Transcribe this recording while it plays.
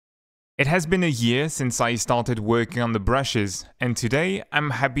It has been a year since I started working on the brushes, and today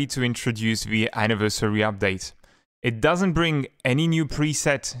I'm happy to introduce the anniversary update. It doesn't bring any new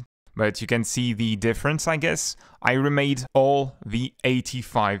preset, but you can see the difference, I guess. I remade all the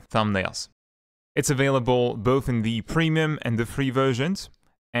 85 thumbnails. It's available both in the premium and the free versions,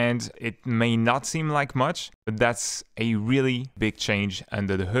 and it may not seem like much, but that's a really big change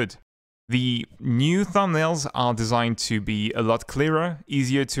under the hood. The new thumbnails are designed to be a lot clearer,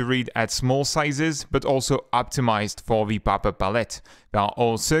 easier to read at small sizes, but also optimized for the pop-up palette. They are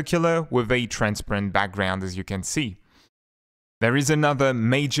all circular with a transparent background, as you can see. There is another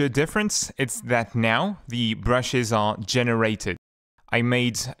major difference. It's that now the brushes are generated. I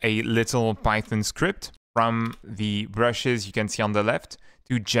made a little Python script from the brushes you can see on the left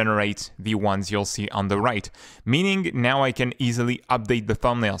to generate the ones you'll see on the right, meaning now I can easily update the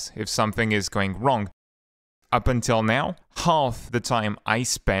thumbnails if something is going wrong. Up until now, half the time I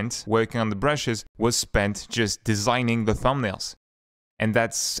spent working on the brushes was spent just designing the thumbnails. And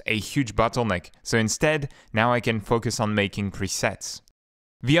that's a huge bottleneck, so instead, now I can focus on making presets.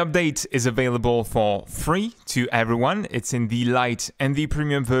 The update is available for free to everyone. It's in the light and the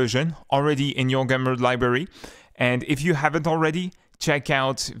premium version, already in your Gumroad library. And if you haven't already, check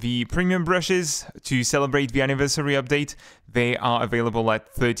out the premium brushes to celebrate the anniversary update. They are available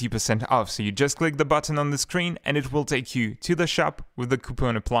at 30% off. So you just click the button on the screen and it will take you to the shop with the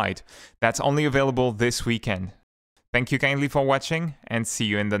coupon applied. That's only available this weekend. Thank you kindly for watching and see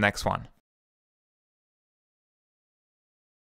you in the next one.